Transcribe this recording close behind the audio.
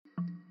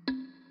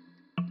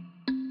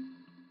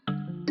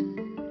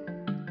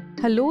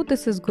Hello,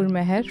 this is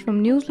Gurmeher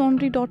from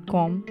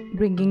newslaundry.com,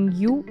 bringing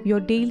you your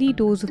daily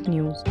dose of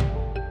news.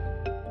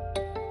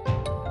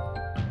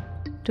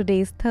 Today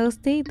is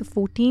Thursday, the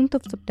 14th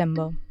of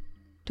September.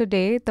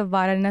 Today, the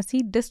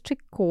Varanasi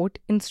District Court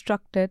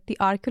instructed the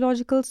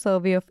Archaeological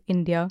Survey of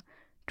India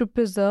to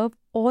preserve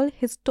all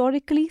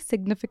historically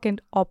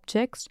significant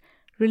objects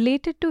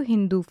related to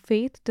Hindu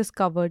faith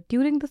discovered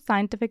during the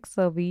scientific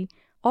survey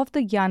of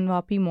the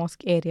Gyanvapi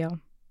Mosque area.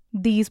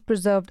 These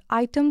preserved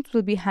items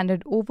will be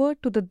handed over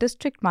to the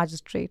district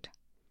magistrate.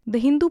 The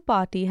Hindu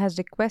party has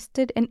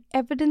requested an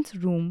evidence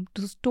room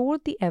to store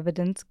the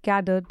evidence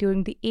gathered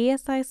during the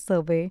ASI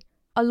survey,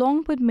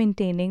 along with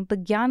maintaining the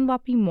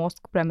Gyanvapi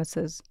Mosque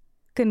premises.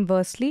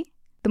 Conversely,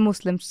 the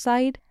Muslim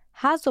side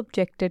has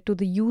objected to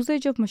the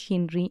usage of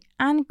machinery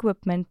and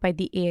equipment by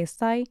the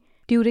ASI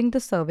during the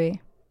survey.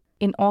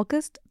 In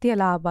August, the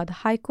Allahabad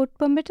High Court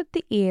permitted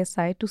the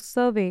ASI to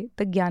survey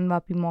the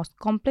Gyanvapi Mosque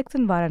complex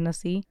in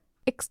Varanasi,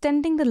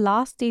 extending the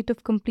last date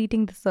of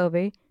completing the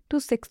survey to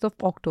 6th of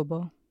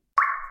October.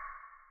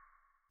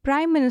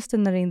 Prime Minister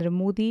Narendra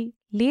Modi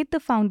laid the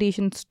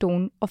foundation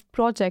stone of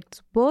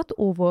projects worth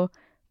over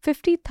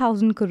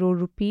 50,000 crore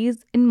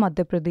rupees in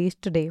Madhya Pradesh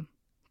today.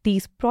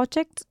 These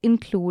projects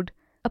include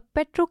a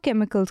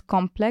petrochemicals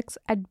complex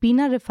at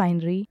Bina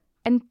Refinery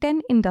and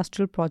 10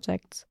 industrial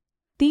projects.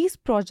 These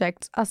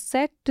projects are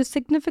set to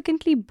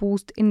significantly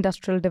boost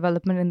industrial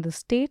development in the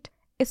state,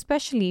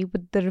 especially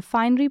with the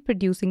refinery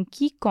producing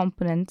key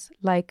components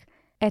like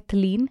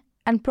ethylene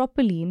and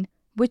propylene,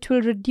 which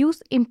will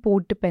reduce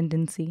import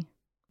dependency.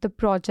 The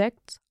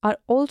projects are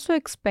also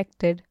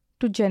expected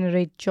to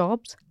generate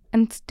jobs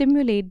and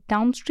stimulate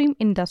downstream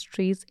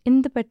industries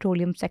in the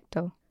petroleum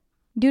sector.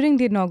 During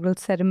the inaugural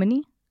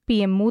ceremony,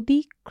 PM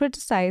Modi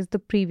criticized the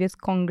previous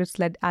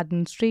Congress-led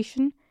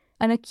administration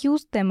and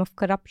accused them of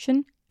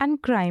corruption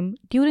and crime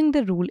during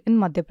the rule in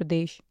Madhya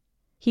Pradesh.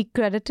 He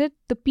credited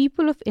the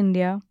people of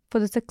India for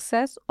the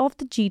success of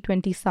the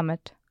G20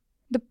 summit.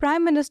 The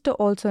Prime Minister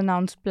also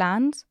announced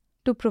plans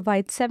to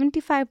provide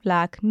 75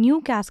 lakh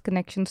new gas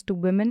connections to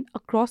women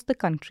across the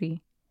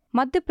country.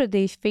 Madhya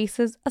Pradesh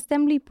faces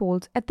assembly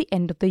polls at the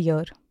end of the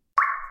year.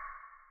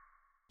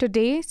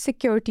 Today,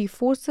 security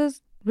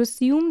forces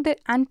resumed their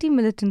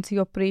anti-militancy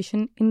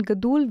operation in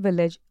Gadul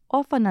village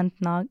of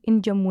Anantnag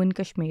in Jammu and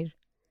Kashmir.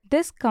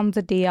 This comes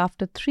a day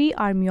after 3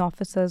 army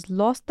officers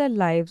lost their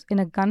lives in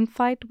a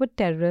gunfight with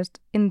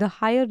terrorists in the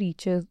higher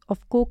reaches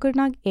of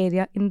Kokarnag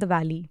area in the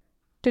valley.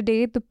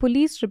 Today, the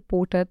police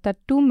reported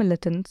that 2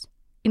 militants,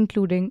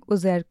 including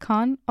Uzair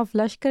Khan of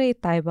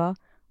Lashkar-e-Taiba,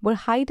 were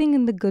hiding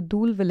in the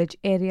Gadul village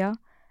area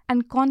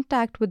and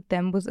contact with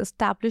them was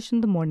established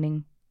in the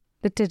morning.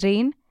 The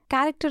terrain,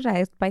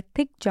 characterized by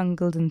thick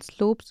jungles and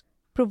slopes,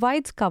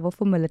 provides cover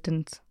for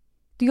militants.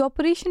 The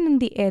operation in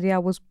the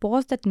area was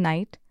paused at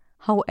night.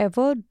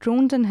 However,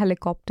 drones and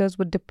helicopters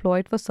were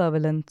deployed for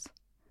surveillance.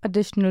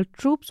 Additional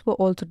troops were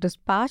also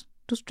dispatched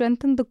to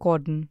strengthen the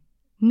cordon.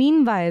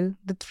 Meanwhile,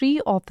 the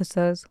 3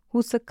 officers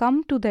who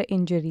succumbed to their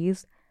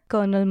injuries,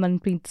 Colonel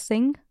Manpreet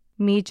Singh,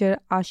 Major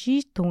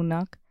Ashish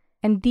Thonak,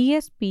 and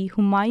DSP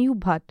Humayun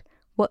Bhatt,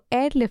 were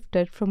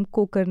airlifted from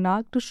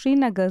Kokarnag to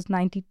Srinagar's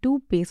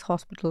 92 base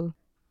hospital.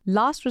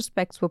 Last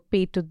respects were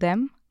paid to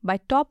them by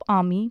top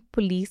army,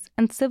 police,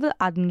 and civil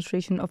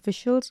administration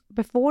officials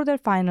before their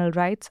final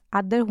rites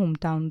at their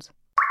hometowns.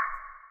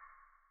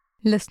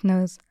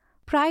 Listeners,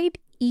 Pride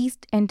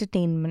East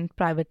Entertainment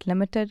Private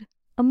Limited,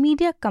 a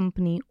media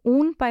company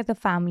owned by the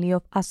family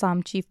of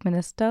Assam Chief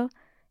Minister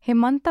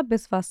Himanta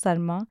Biswa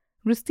Sarma,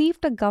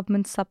 received a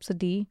government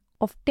subsidy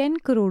of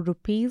 10 crore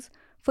rupees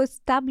for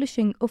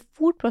establishing a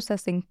food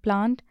processing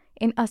plant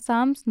in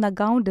Assam's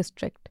Nagaon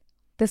district.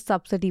 The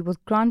subsidy was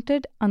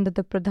granted under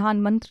the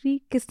Pradhan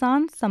Mantri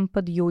Kisan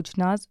Sampad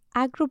Yojana's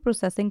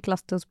Agro-Processing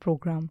Clusters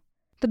program.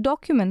 The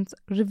documents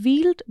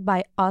revealed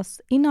by us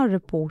in our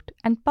report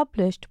and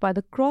published by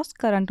the Cross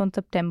Current on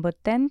September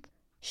 10th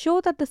show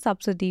that the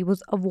subsidy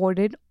was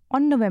awarded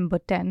on November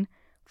 10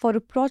 for a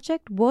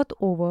project worth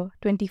over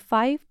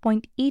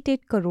 25.88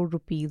 crore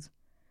rupees.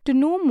 To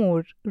know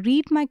more,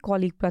 read my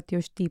colleague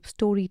Pratyushdeep's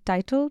story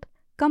titled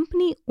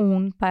Company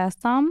owned by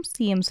Assam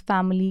CM's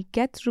family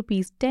gets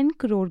rupees 10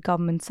 crore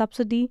government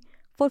subsidy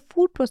for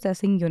food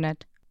processing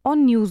unit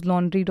on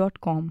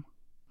newslaundry.com.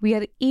 We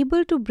are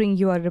able to bring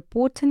you our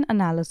reports and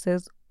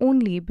analysis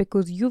only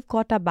because you've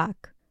got our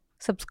back.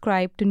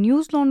 Subscribe to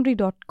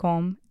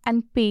newslaundry.com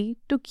and pay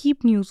to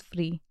keep news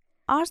free.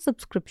 Our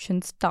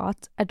subscription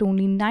starts at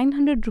only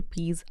 900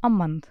 rupees a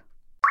month.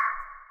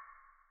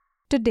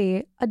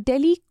 Today, a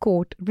Delhi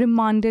court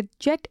remanded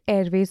Jet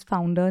Airways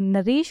founder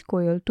Naresh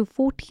Goyal to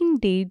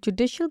 14-day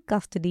judicial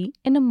custody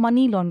in a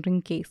money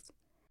laundering case.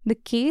 The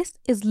case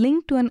is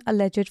linked to an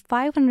alleged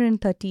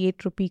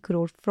 538 rupee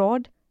crore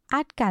fraud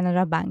at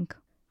Canara Bank.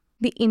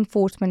 The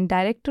Enforcement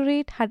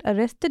Directorate had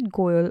arrested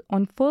Goyal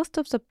on 1st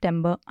of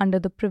September under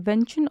the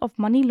Prevention of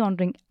Money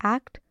Laundering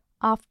Act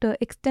after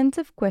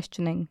extensive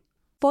questioning.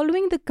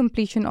 Following the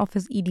completion of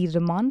his ED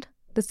remand,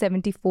 the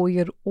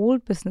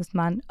 74-year-old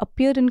businessman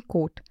appeared in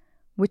court,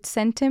 which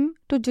sent him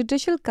to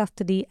judicial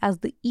custody as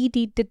the ED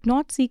did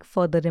not seek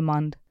further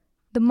remand.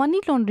 The money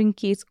laundering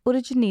case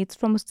originates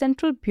from a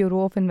Central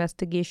Bureau of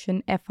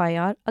Investigation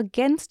 (FIR)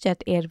 against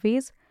Jet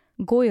Airways,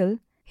 Goyal,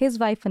 his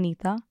wife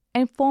Anita,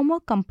 and former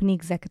company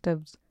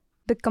executives.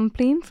 The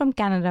complaint from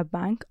Canara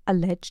Bank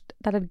alleged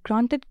that it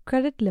granted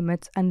credit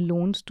limits and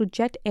loans to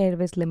Jet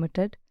Airways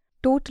Limited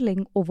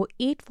totaling over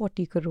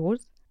 840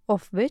 crores,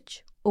 of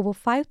which over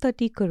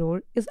 530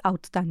 crore is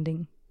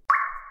outstanding.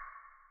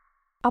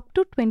 Up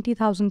to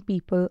 20,000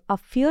 people are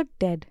feared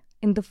dead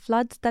in the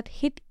floods that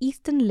hit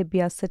eastern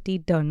Libya's city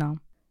Derna.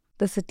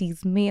 The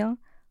city's mayor,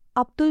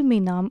 Abdul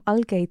Menam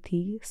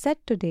Al-Gaithi, said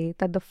today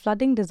that the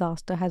flooding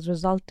disaster has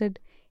resulted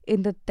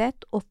in the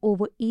death of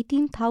over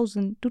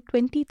 18,000 to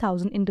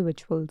 20,000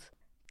 individuals.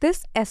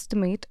 This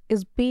estimate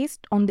is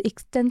based on the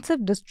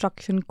extensive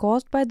destruction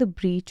caused by the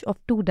breach of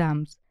 2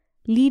 dams,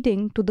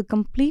 leading to the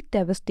complete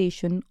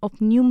devastation of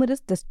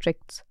numerous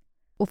districts.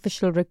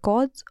 Official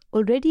records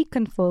already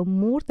confirm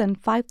more than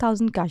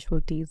 5,000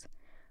 casualties,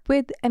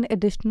 with an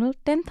additional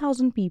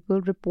 10,000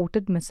 people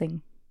reported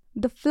missing.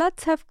 The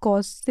floods have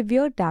caused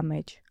severe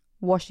damage,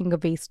 washing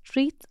away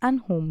streets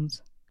and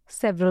homes.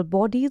 Several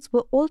bodies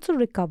were also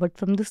recovered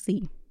from the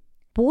sea.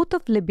 Both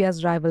of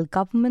Libya's rival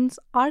governments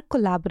are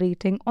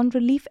collaborating on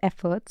relief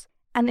efforts,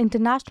 and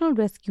international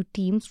rescue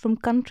teams from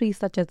countries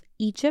such as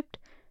Egypt,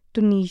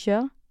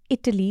 Tunisia,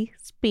 Italy,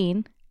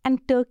 Spain,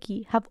 and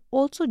Turkey have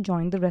also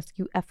joined the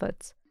rescue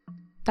efforts.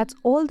 That's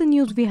all the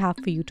news we have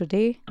for you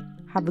today.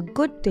 Have a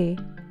good day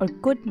or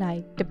good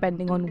night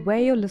depending on where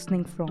you're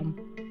listening from.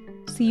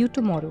 See you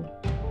tomorrow.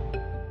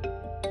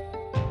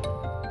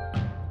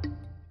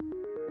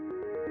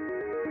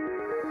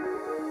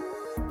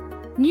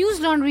 News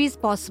Laundry is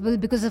possible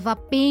because of our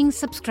paying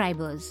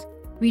subscribers.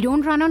 We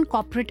don't run on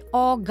corporate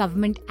or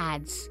government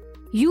ads.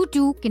 You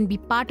too can be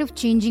part of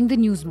changing the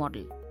news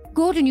model.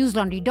 Go to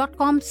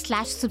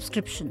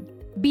newslaundry.com/subscription.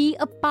 Be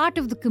a part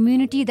of the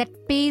community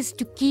that pays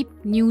to keep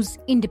news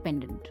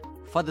independent.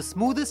 For the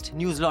smoothest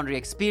News Laundry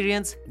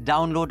experience,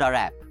 download our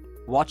app.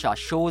 Watch our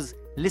shows,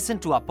 listen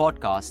to our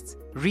podcasts,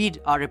 read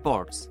our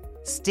reports.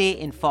 Stay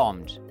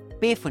informed.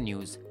 Pay for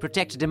news,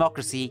 protect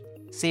democracy,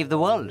 save the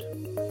world.